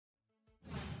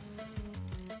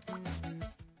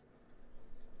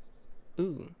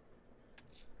Ooh.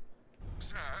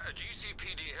 Sir, a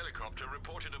GCPD helicopter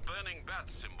reported a burning bat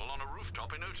symbol on a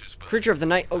rooftop in Otisburg. Creature of the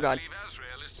night. Oh I god. believe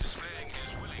Azrael is displaying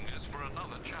his willingness for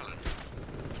another challenge.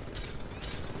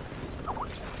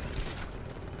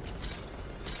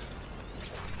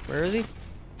 Where is he?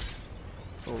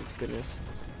 Oh goodness.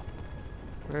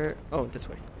 Where? Oh, this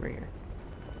way. Right here.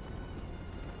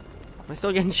 Am I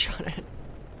still getting shot at?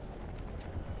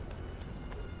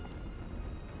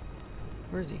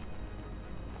 Where is he?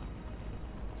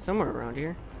 Somewhere around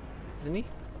here. Isn't he?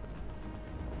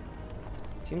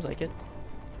 Seems like it.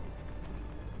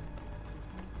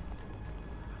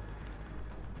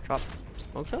 Drop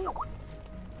smoke though?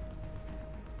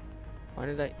 Why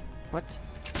did I... What?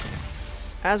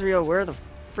 Azrael, where the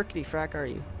frickety frack are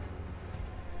you?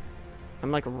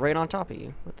 I'm like right on top of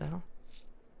you. What the hell?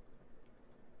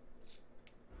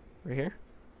 Right here?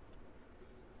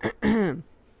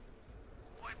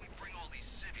 Why'd we bring all these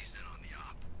civvies in on the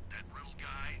op? That riddle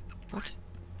guy, the What? Brit,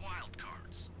 wild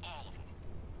cards, all of them.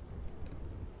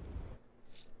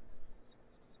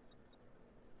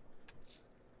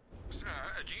 Sir,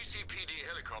 a GCPD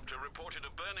helicopter reported a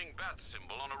burning bat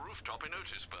symbol on a rooftop in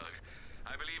Otisburg.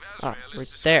 I believe Azrael is right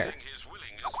displaying there. his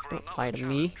willingness for Don't another lie to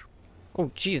challenge. me. Oh,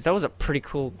 geez, that was a pretty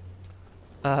cool,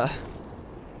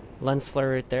 lens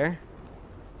flare right there.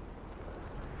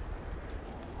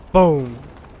 Boom!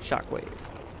 Shockwave.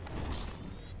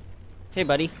 Hey,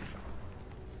 buddy.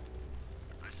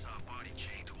 I saw a body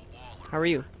chained to a wall. How are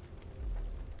you?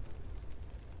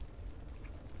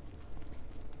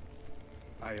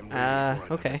 I am waiting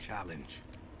for okay. another challenge.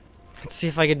 Let's see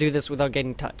if I can do this without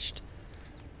getting touched.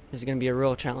 This is gonna be a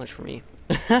real challenge for me.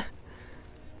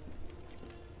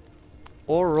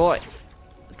 Alright.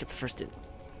 Let's get the first hit.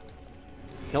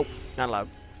 Nope, not allowed.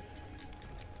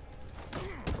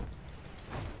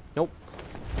 Nope.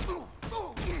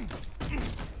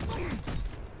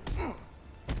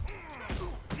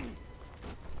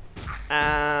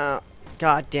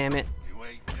 God damn it. You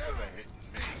ain't never hitting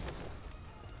me.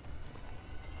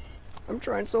 I'm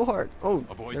trying so hard. Oh,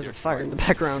 Avoid there's their a fire in the fire.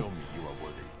 background. Show me you are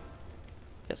worthy.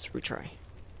 Yes, retry.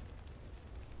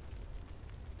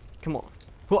 Come on.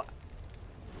 Hua.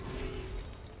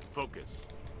 Focus.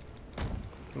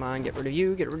 Come on, get rid of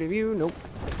you, get rid of you. Nope.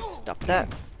 Stop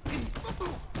that.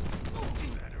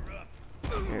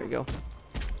 There we go.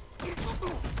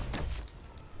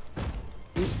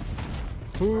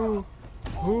 Ooh.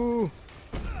 Ooh.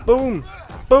 Boom.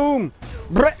 Boom.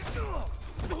 Brett.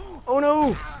 Oh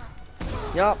no.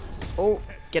 Yup. Oh,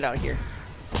 get out of here.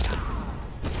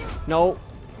 No.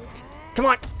 Come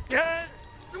on.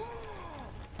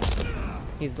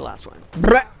 He's the last one.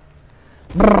 Brett.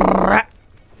 Brett.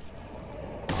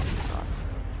 Awesome sauce.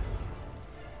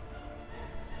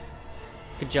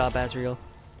 Good job, Azrael.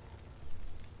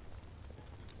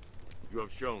 You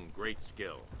have shown great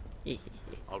skill.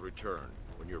 I'll return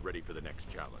when you're ready for the next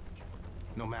challenge.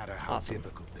 No matter how Awesome.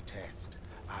 difficult the test,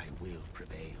 I will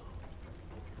prevail.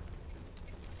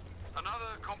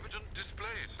 Another competent display,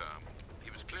 sir.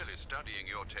 He was clearly studying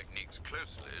your techniques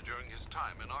closely during his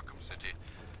time in Arkham City.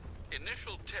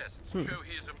 Initial tests show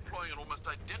he is employing an almost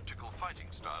identical fighting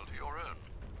style to your own.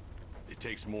 It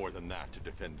takes more than that to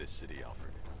defend this city,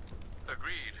 Alfred.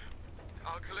 Agreed.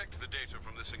 I'll collect the data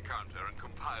from this encounter and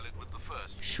compile it with the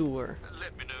first. Sure.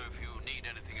 Let me know if you need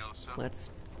anything else, sir.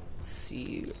 Let's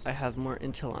see. I have more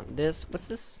intel on this. What's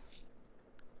this?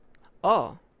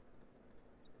 Oh.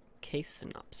 Case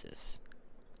synopsis.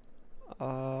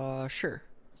 Sure.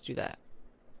 Let's do that.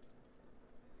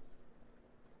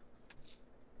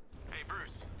 Hey,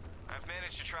 Bruce. I've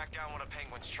managed to track down one of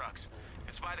Penguin's trucks.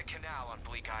 It's by the canal on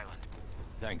Bleak Island.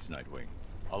 Thanks, Nightwing.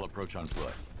 I'll approach on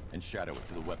foot and shadow it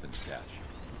to the weapons cache.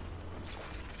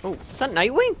 Oh, is that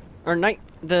Nightwing? Or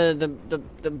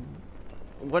the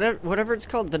whatever it's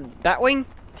called, the Batwing?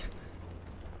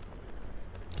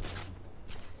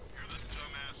 You're the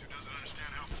dumbass who doesn't understand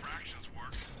how fractions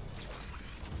work.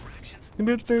 Fractions?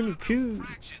 That's sounding cool.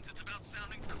 Fractions, it's about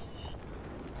sounding cool.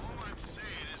 All I'm saying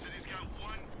is that he's got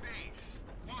one face.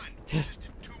 One, just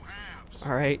in two halves.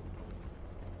 Alright.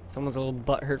 Someone's a little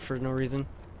butthurt for no reason.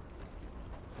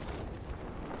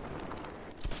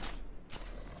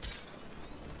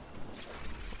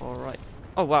 Alright.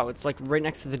 Oh wow, it's like right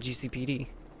next to the GCPD.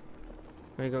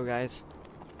 Way to go, guys.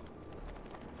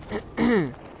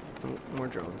 Oh, more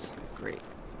drones. Great.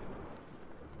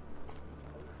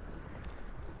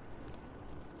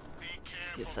 Be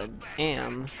careful, Yes, I the bat's got a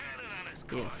am. cannon on his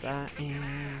car. Yes, He's I kicking am.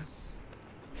 ass.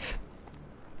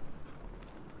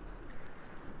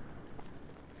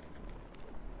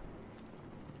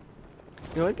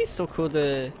 You know, it'd be so cool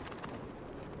to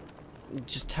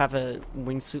just have a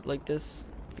wingsuit like this.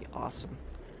 It'd be awesome.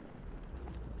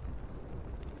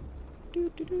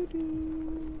 Do, do, do,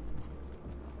 do.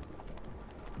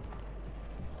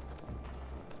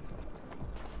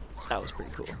 That was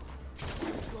pretty cool.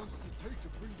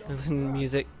 Listen to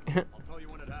music. I'll tell you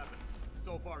when it happens.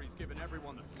 So far, he's given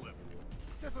everyone the slip.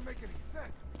 Doesn't make any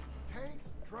sense. Tanks,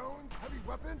 drones, heavy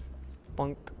weapons.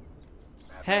 Bonk.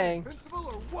 Hey. Invincible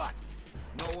or what?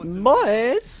 No one's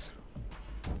Boys.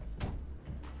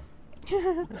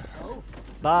 Hell?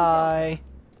 Bye.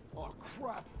 Oh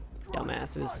crap.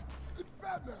 Dumbasses. It's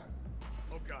Batman.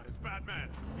 Oh god, it's Batman.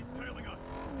 He's tailing us.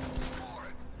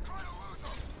 Try to lose him.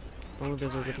 Oh,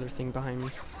 there's a Riddler thing behind me.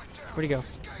 Where'd he go?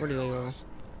 Where did they go?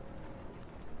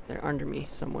 They're under me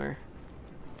somewhere.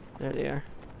 There they are.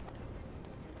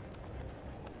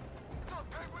 The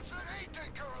Penguin said he'd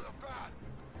take care of the bat.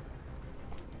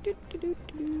 Do, do, do,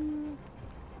 do.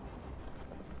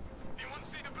 Anyone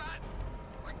see the bat?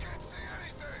 I can't see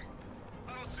anything.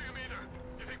 I don't see him either.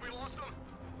 You think we lost him?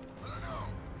 I don't know.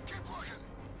 Keep looking.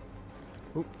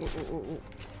 Ooh, ooh, ooh, ooh, ooh.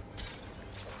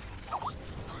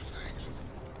 Those things.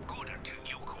 Good until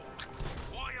you called.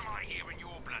 Why am I hearing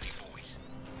your bloody voice?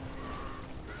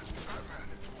 It's Batman.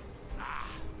 Ah,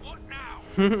 what now?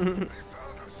 They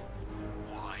found us.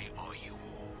 Why are you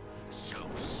all so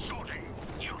sodding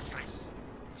useless?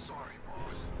 Sorry,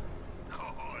 boss.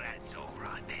 Oh, that's all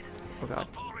right then. Oh god.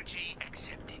 Apology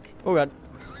accepted. Oh god.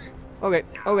 Really? Okay,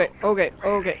 okay, okay,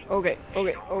 okay, okay,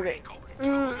 okay, okay.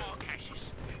 More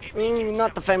caches.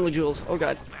 Not the family jewels. Oh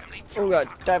god. Family Oh god.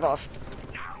 Dive off.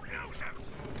 now lose him.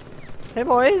 Hey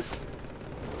boys.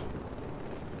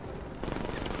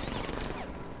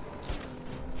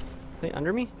 They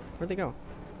under me? Where'd they go?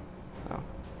 Oh.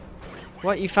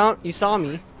 What? You saw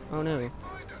me? Oh no.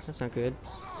 Find us. That's not good.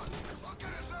 Hold on. I'll get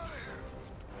us out of here.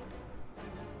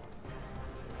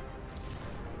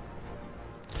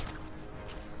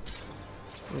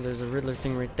 Oh, there's a Riddler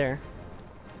thing right there.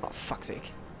 Oh, fuck's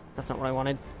sake. That's not what I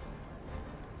wanted.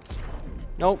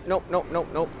 Nope, nope, nope, nope,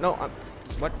 nope, no.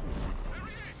 What? There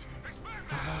he is. It's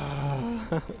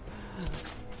Batman.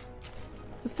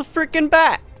 It's the freaking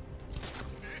bat!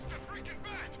 It's the freaking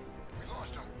bat. We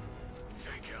lost him.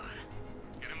 Thank God.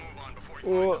 Get a move on before he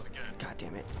Oh, finds us again. god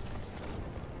damn it.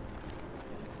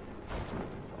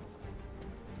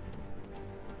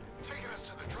 Taking us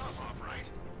to the drop-off, right?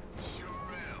 Sure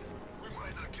am. We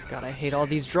might not get God, out I of hate the all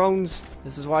city. these drones.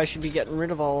 This is why I should be getting rid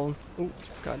of all of them. Oh,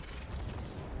 god.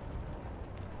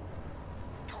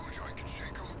 Told you I could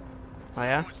shake him. Oh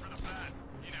yeah? Much for the bat.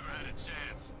 He never had a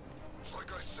chance. It's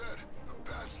like I said. The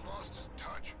bat's lost his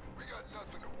touch. We got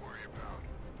nothing to worry about.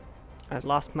 I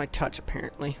lost my touch,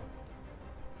 apparently.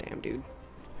 Damn, dude.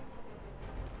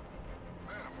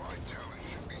 Man of my town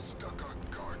shouldn't be stuck on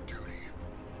guard duty.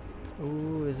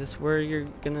 Ooh, is this where you're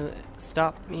gonna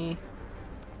stop me?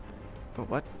 Oh,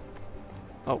 what?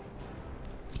 Oh.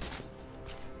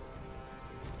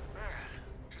 Man,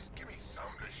 just give me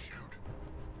something to shoot.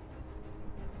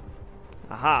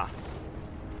 Aha.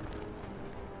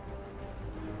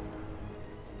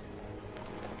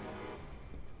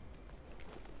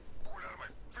 Bored out of my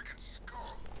freaking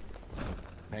skull.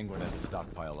 Penguin has a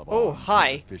stockpile of Oh, arms in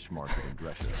hi. the fish market in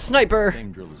Drescher. Sniper!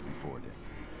 Same drill as before, Dick.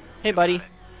 Hey, buddy.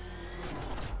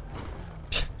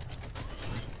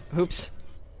 Oops.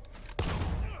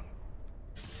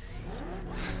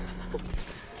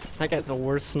 That guy's the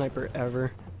worst sniper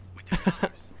ever. With his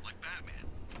arms, like Batman.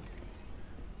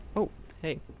 Oh,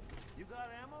 hey. You got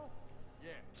ammo?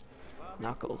 Yeah.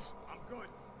 Knuckles. I'm good.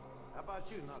 How about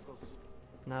you, Knuckles?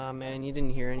 Nah, man, you didn't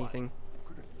hear anything.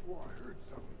 Could have swore I heard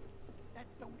something.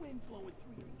 That's the wind blowing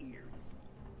through your ears.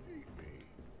 Eat me.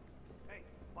 Hey,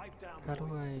 pipe down. How do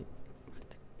I...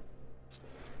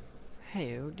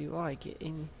 How do I get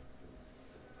in?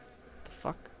 The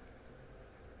fuck?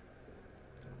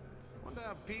 Wonder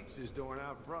how Pete's is doing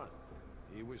out front.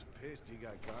 He was pissed he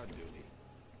got guard duty.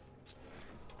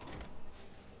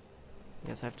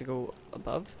 Guess I have to go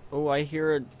above? Oh, I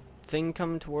hear a thing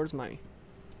coming towards my...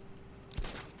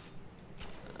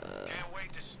 Can't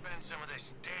wait to spend some of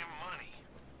this damn money.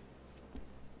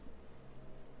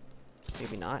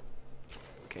 Maybe not.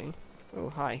 Okay. Oh,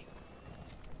 hi.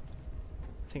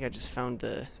 I think I just found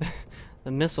the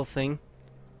the missile thing.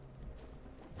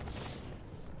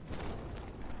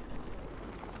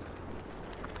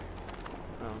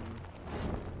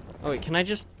 Oh wait, can I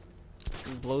just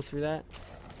blow through that?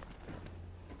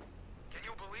 Can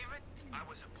you believe it? I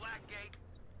was at Blackgate,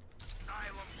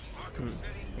 Asylum, Arkham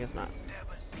City. I guess not.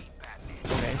 Never seen Batman.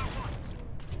 Okay. Not once.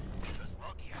 Just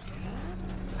lucky I did.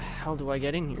 How the hell do I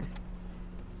get in here?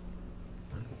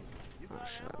 Oh,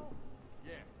 shut up.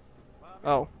 Yeah.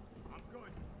 Oh. I'm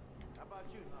good. How about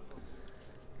you,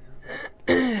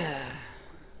 Knuckles?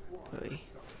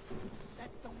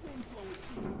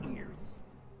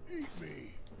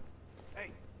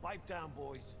 Pipe down,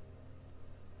 boys.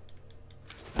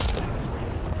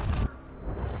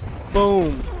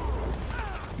 Boom.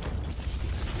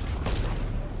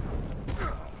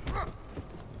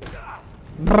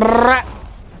 Brrrr.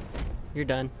 You're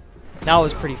done. That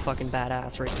was pretty fucking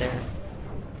badass right there.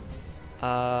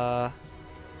 What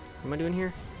am I doing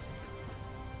here?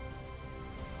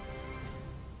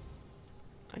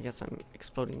 I guess I'm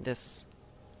exploding this,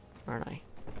 aren't I?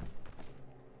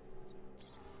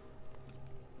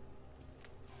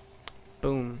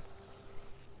 Boom.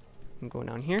 I'm going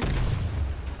down here.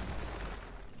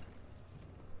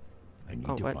 I need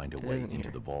Oh, to what? find a It way isn't into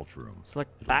here. the vault room. Select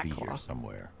It'll be here backclaw.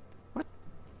 somewhere. What?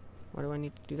 Why do I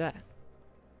need to do that?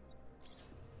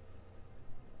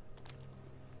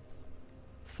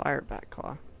 Fire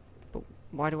backclaw. But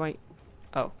why do I...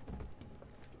 Oh.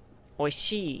 I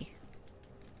see.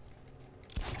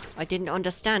 I didn't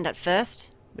understand at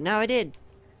first, but now I did.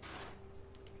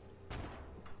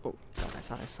 Oh, God, I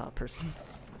thought I saw a person.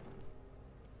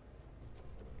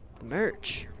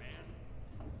 Merch.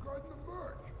 Regarding the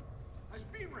merch, I was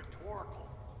being rhetorical.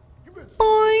 You been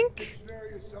Boink.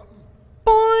 dictionary or something?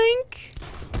 Boink!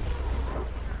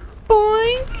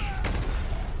 Boink!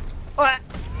 Ah,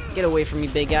 get away from me,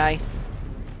 big guy.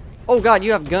 Oh god,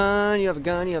 you have a gun, you have a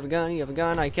gun, you have a gun, you have a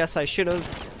gun. I guess I should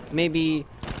have maybe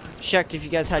checked if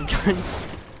you guys had guns.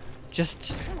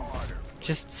 Just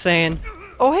saying.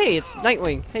 Oh hey, it's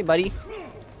Nightwing. Hey buddy.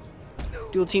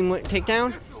 Dual team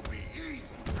takedown. This'll be easy.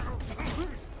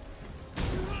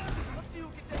 Let's see who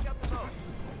can take out the most.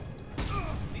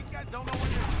 These guys don't know when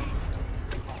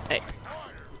they're Hey.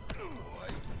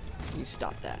 You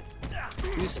stop that.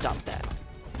 You stop that.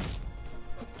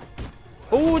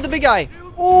 Oh, the big guy.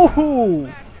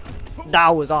 Ooh! That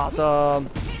was awesome.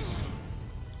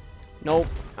 Nope.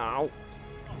 Ow.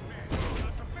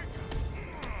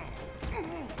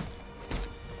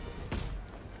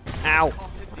 Ow.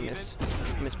 I missed.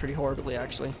 I missed pretty horribly,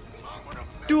 actually.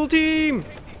 Dual team!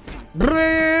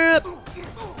 Brrrr!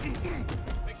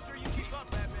 Make sure you keep up,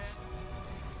 Batman.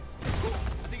 I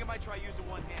think I might try using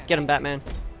one hand. Get him, Batman.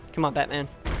 Come on, Batman.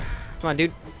 Come on,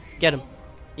 dude. Get him.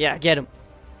 Yeah, get him.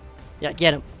 Yeah,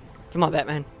 get him. Come on,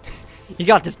 Batman. You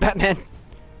got this, Batman.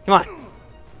 Come on.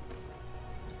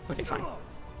 Okay, fine.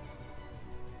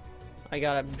 I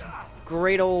got a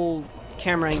great old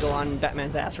camera angle on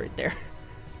Batman's ass right there.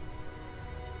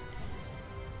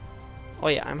 Oh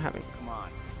yeah, I'm having... Come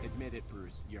on, admit it,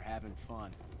 Bruce. You're having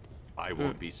fun. I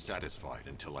won't be satisfied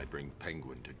until I bring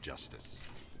Penguin to justice.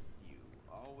 You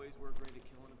always were great at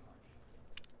killing a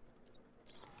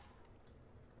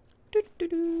party.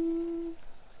 Doo-doo-doo.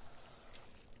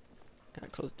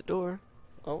 Gotta close the door.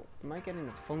 Oh, am I getting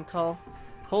a phone call?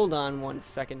 Hold on 1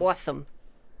 second. Awesome.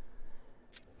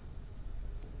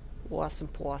 Awesome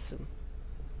possum.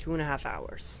 2.5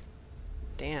 hours.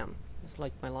 Damn. It's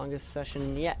like my longest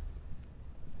session yet.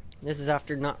 This is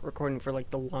after not recording for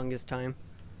like the longest time.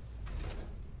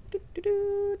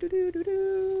 Doo-doo-doo,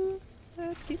 doo-doo-doo-doo.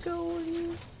 Let's keep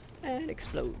going. And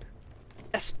explode.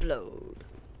 Explode.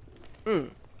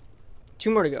 2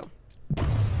 more to go.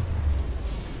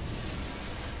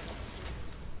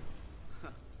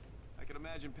 I can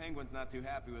imagine Penguin's not too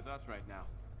happy with us right now.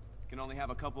 Can only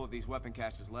have a couple of these weapon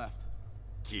caches left.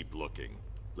 Keep looking.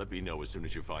 Let me know as soon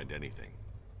as you find anything.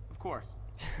 Of course.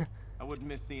 I wouldn't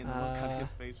miss seeing the look on his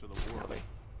face for the world.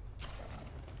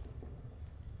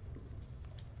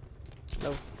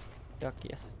 No. Duck,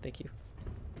 yes. Thank you.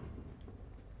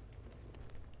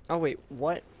 Oh, wait.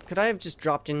 What? Could I have just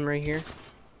dropped in right here?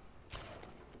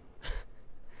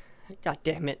 God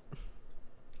damn it.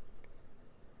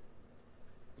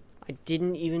 I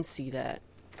didn't even see that.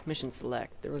 Mission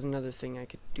select. There was another thing I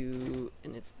could do,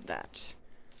 and it's that.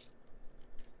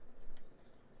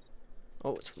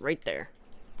 Oh, it's right there.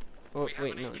 Oh,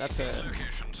 wait, no, that's a...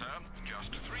 Location, sir.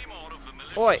 Just 3 more of the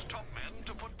militia's Oi! top men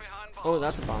to put behind bars. Oh,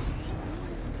 that's a bomb.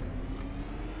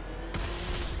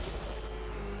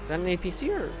 Is that an APC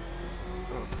or...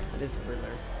 Oh, that is a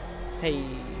Riddler. Hey.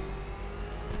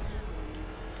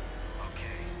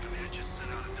 Okay, Command just sent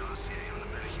out a dossier on the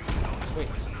metahuman known as Wait.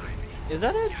 Poison Ivy. Is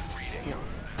that it? No.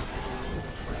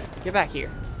 Get back here.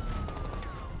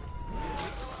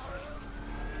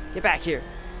 Get back here,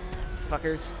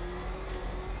 fuckers.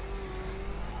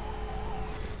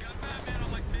 Got Batman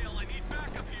on my tail. I need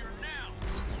backup here now.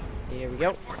 Here we go.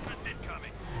 Reinforcements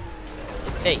incoming.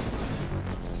 Hey.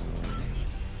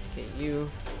 Okay,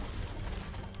 you.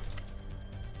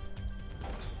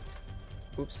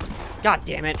 Oops. God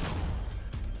damn it.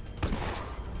 I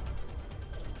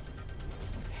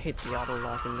hate the auto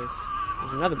lock in this.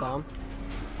 There's another bomb.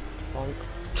 Bonk.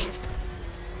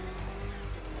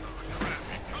 Crap,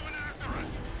 he's coming after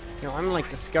us. You know, I'm like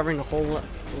discovering a whole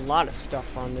lot of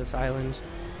stuff on this island.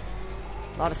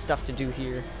 A lot of stuff to do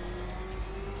here.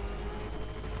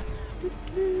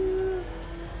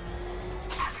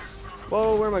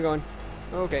 Whoa, where am I going?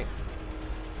 Okay.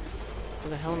 Where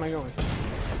the hell am I going?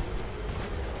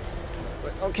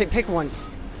 Okay, pick one.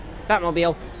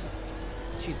 Batmobile.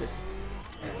 Jesus.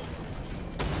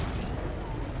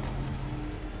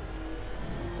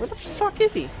 Where the fuck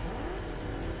is he?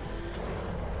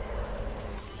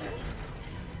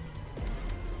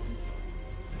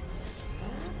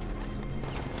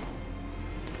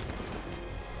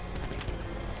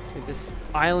 Dude, this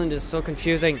island is so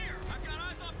confusing.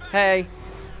 Hey.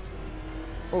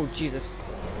 Oh, Jesus.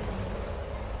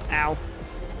 Ow.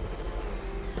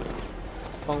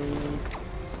 Bonk.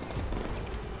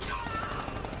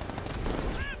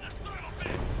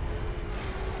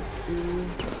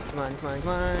 Come on, come on, come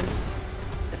on.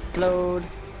 Explode.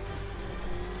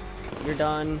 You're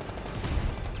done.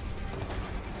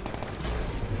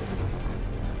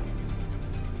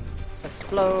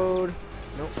 Explode.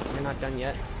 Nope, you're not done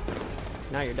yet.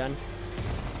 Now you're done.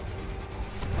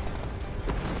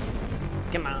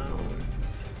 Come on.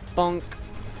 Bonk.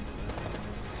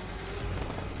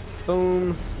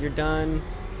 Boom, you're done.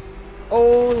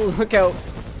 Oh, look out.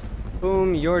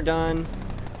 Boom, you're done.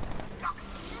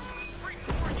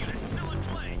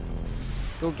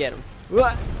 Go get him.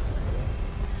 What?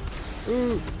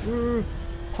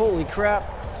 Holy crap.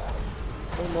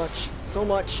 So much. So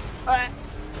much. Ah.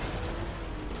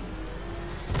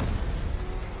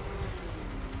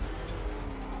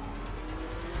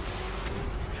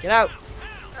 Get out.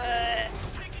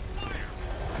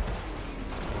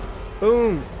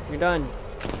 Boom. You're done.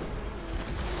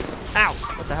 Ow.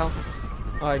 What the hell?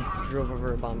 Oh, I drove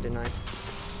over a bomb, didn't I?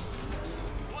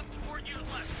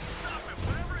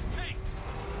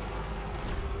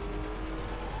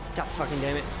 God fucking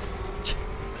damn it.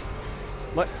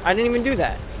 What? I didn't even do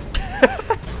that.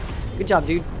 Good job,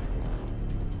 dude.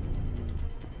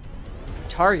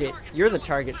 Target. You're the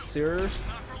target, sir.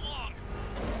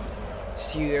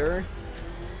 Sir.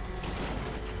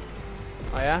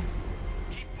 Oh, yeah?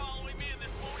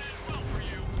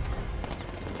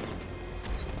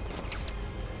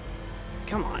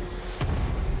 Come on.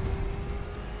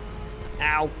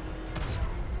 Ow.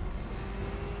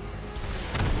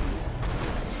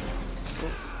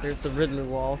 There's the Riddler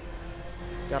wall.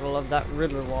 Gotta love that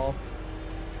Riddler wall.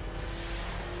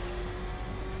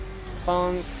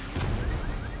 Bonk.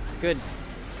 It's good.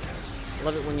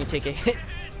 Love it when you take a hit.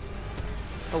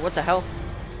 Oh, what the hell?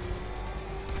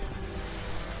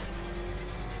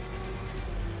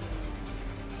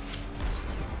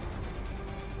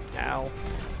 Ow.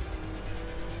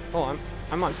 Oh,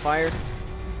 I'm on fire.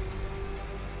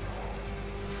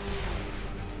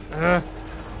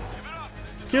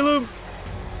 Kill him!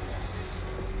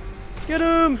 Get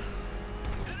him!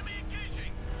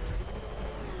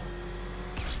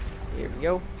 Here we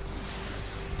go.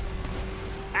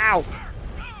 Ow!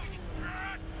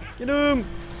 Get him!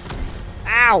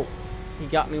 Ow! He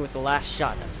got me with the last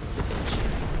shot, that son of a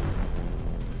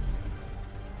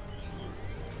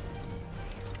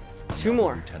bitch. 2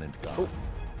 more. Lieutenant Gone. Oh.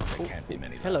 There can't be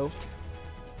many left. Hello.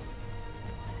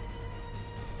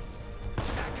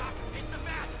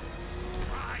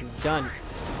 He's done.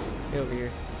 Get over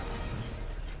here.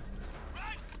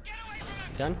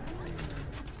 Done?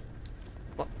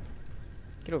 What?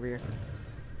 Get over here.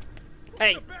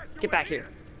 Hey! Get back here.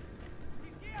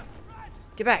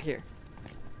 Get back here.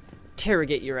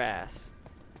 Interrogate your ass.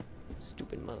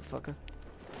 Stupid motherfucker.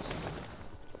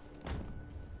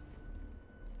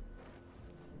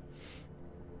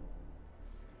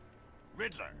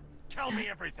 Riddler, tell me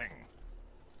everything.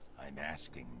 I'm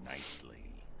asking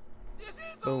nicely.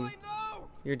 Boom.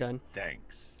 You're done.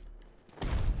 Thanks.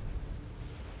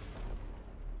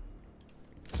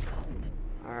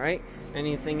 Alright.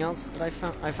 Anything else that I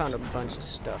found? I found a bunch of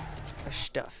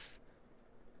stuff.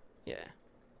 Yeah.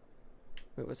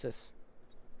 Wait, what's this?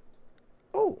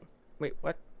 Oh! Wait,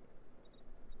 what?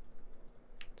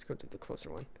 Let's go to the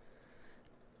closer one.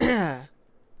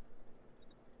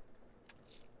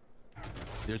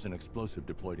 There's an explosive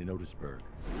deployed in Otisburg.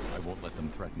 I won't let them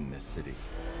threaten this city.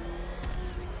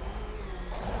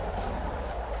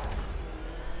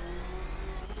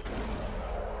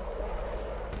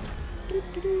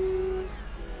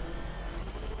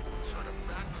 Sort of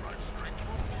backdrive straight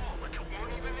through a wall like it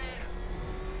won't even air.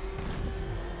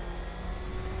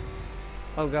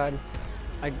 Oh god.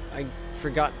 I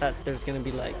forgot that there's gonna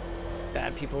be like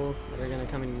bad people that are gonna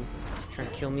come and try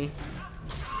to kill me.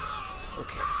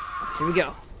 Okay. Here we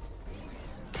go.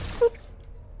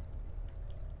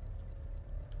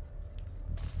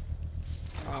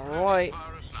 Alright.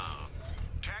 Fire us now.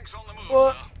 Tanks on the move,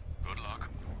 What? sir. Good luck.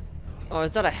 Oh,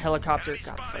 is that a helicopter? Enemy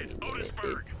God spotted. fucking damn it,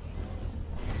 dude. Otisburg.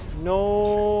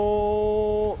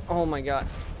 No. Oh my god.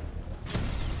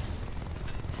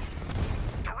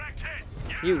 Direct hit.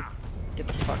 Yeah. You. Get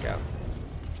the fuck out.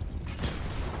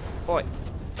 Boy.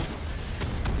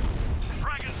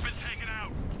 Dragon's been taken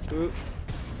out. Ooh.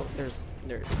 Oh, there's.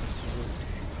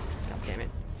 God damn it.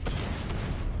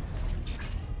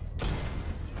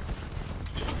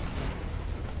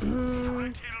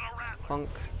 Direct hit on a rattler. Punk.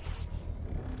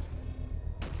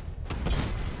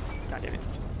 God damn it.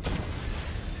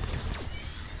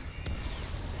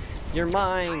 You're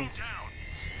mine. Down.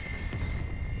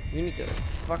 You need to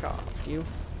fuck off, you.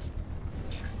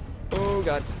 Oh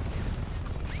god.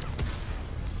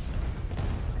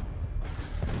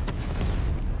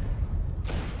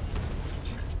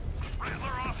 Rattler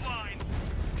offline.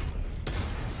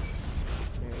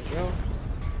 There you go.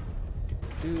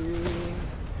 Doo.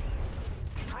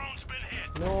 Drone's been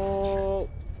hit. No.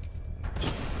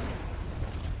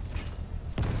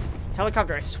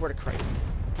 Helicopter, I swear to Christ.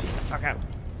 Get the fuck out.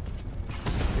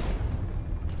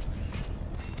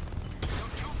 You're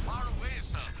too far away,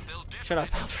 sir. They'll Shut up,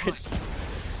 detonate Alfred. twice.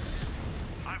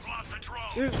 I've lost the drone.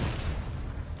 Ooh.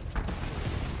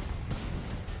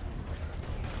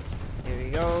 Here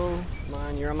you go. Come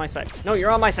on, you're on my side. No,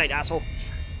 you're on my side, asshole.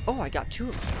 Oh, I got two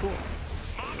of them. Cool.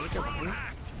 There we go, buddy.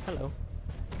 Hello.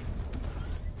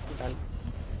 I'm done.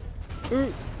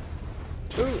 Ooh.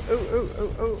 Ooh, ooh, ooh,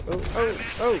 ooh, ooh, ooh,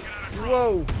 ooh, ooh.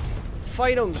 Whoa.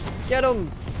 Fight him. Get him.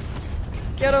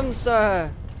 Get him,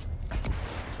 sir.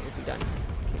 Is he done?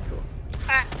 Okay, cool.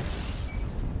 Ah.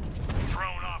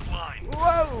 Drone offline.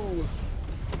 Whoa.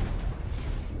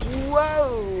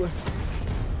 Whoa.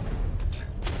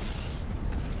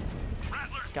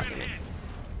 Rattler's Got been him. hit.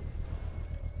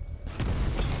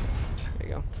 There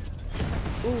you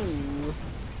go. Ooh.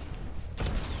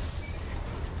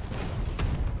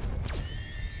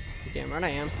 You damn right I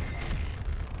am.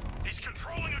 He's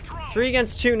controlling a drone. 3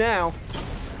 against 2 now.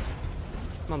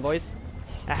 Come on, boys.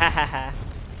 Ha ha ha ha.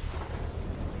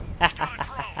 Got a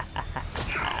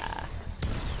drone.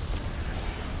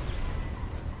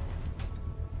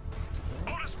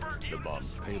 Otisburg The unit bomb's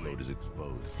destroyed. payload is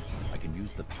exposed. I can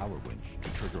use the power winch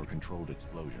to trigger a controlled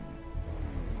explosion.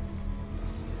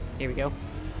 Here we go.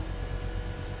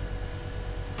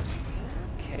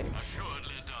 Okay.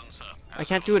 Assuredly done, sir. I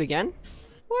can't do it again?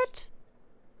 What?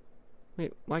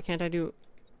 Wait, why can't I do...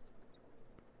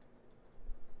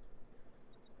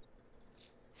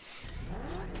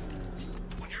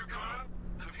 When you're gone,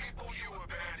 the people you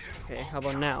abandoned Okay, how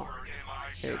about now? were in my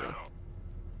There you go.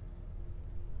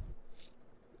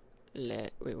 shadow.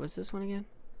 Wait, what's this one again?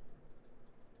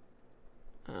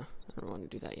 I don't want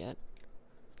to do that yet.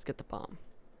 Let's get the bomb.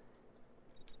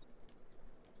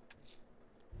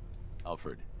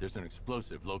 Alfred, there's an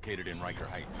explosive located in Riker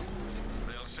Heights.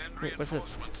 They'll send Wait, what's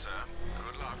this? reinforcements, sir.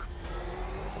 Good luck.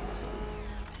 It's awesome.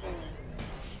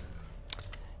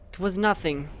 'Twas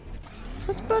nothing.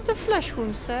 'Twas but a flesh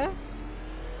wound, sir.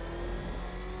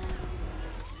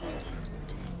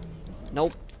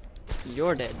 Nope.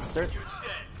 You're dead, sir.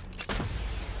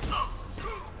 Nope.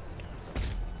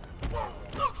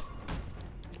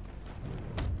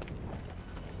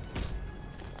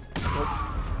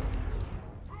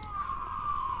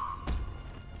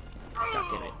 God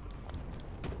damn it.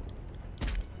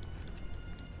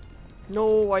 No,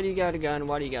 why do you got a gun?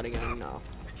 Why do you got a gun? No.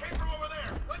 It came from over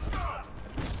there. Let's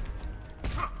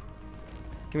go.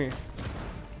 Come here.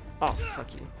 Oh,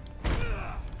 fuck you.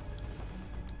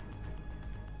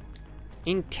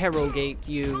 Interrogate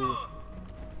you.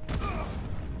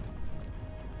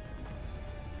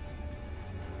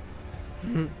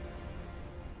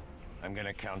 I'm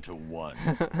gonna count to 1,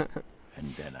 and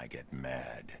then I get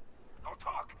mad. I'll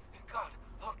talk. God,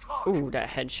 I'll talk. Ooh, that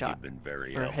headshot. You've been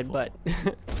very Or helpful.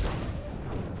 headbutt.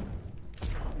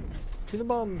 To the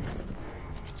bomb.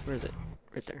 Where is it?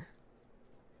 Right there.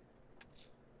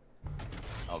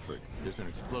 Alfred, there's an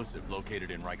explosive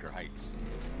located in Riker Heights.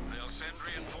 They'll send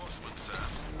reinforcements, sir.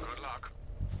 Good luck.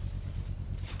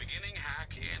 Beginning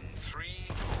hack in 3,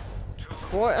 2.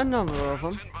 Quite a number of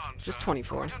them. Inbound, Just sir.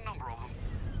 24. Quite a number of them.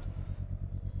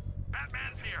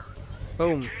 Batman's here.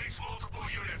 Boom. Case multiple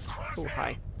units. Cross Oh, him.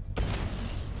 hi.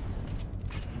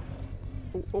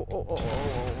 Oh, oh, oh, oh,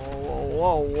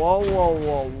 whoa, whoa, whoa,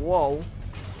 whoa, whoa,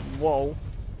 whoa,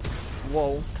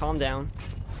 whoa, calm down.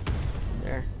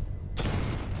 There.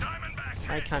 Diamondback's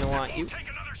I hit. kinda want It you. won't take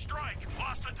another strike.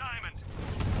 Lost the diamond.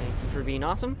 Thank you for being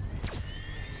awesome.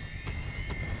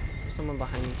 There's someone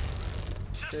behind me.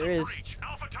 System There is. breach.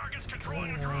 Alpha targets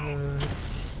controlling the drone.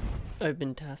 I've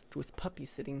been tasked with puppy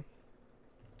sitting.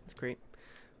 That's great.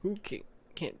 Who can't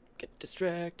get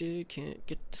distracted, can't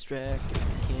get distracted,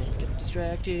 can't get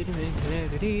distracted.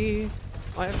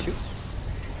 Oh, I have two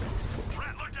friends. Cool.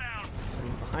 Rattler down.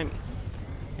 Coming behind me.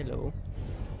 Hello.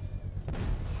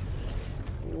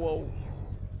 Whoa.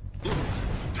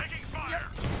 Taking fire.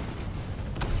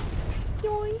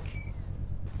 Yoink.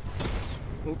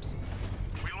 Oops.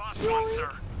 We lost one,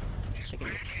 sir. Taking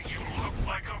it. You look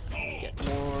like a fool. Get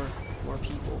more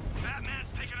people. That man's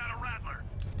taking out a Rattler.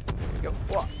 There we go.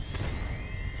 Whoa.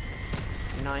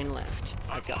 9 left.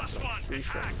 I've got lost like one. 3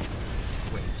 friends.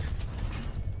 Wait.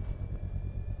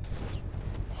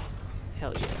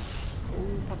 Hell yeah.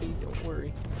 Oh, puppy, don't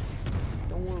worry.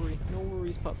 Don't worry. No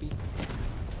worries, puppy.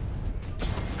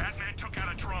 That man took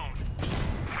out a drone.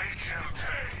 Make him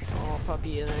pay. Oh,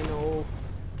 puppy, and I know.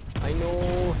 I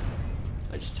know.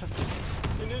 I just have to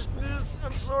finish this.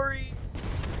 I'm sorry.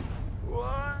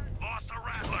 What? Lost a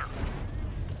Rattler.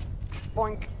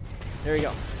 Boink. There you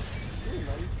go. Come here,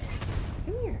 buddy.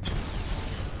 Come here.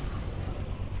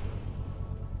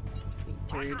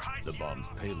 Hey, turd. The bomb's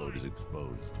payload is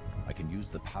exposed. I can use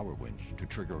the power winch to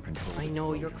trigger a controlled I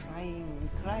know, you're explosion. crying. You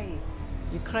cry.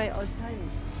 You cry all the time.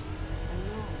 I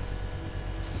know.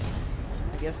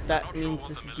 I guess that means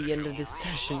this is the end of this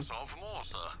session.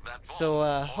 So,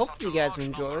 hopefully you guys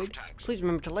enjoyed. Please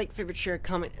remember to like, favorite, share,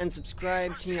 comment, and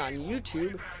subscribe to me on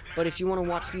YouTube. But if you want to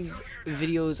watch these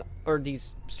videos, or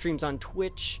these streams on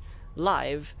Twitch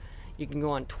live, you can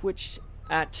go on Twitch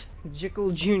at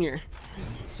Jckle Jr.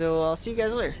 So, I'll see you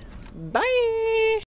guys later. Bye!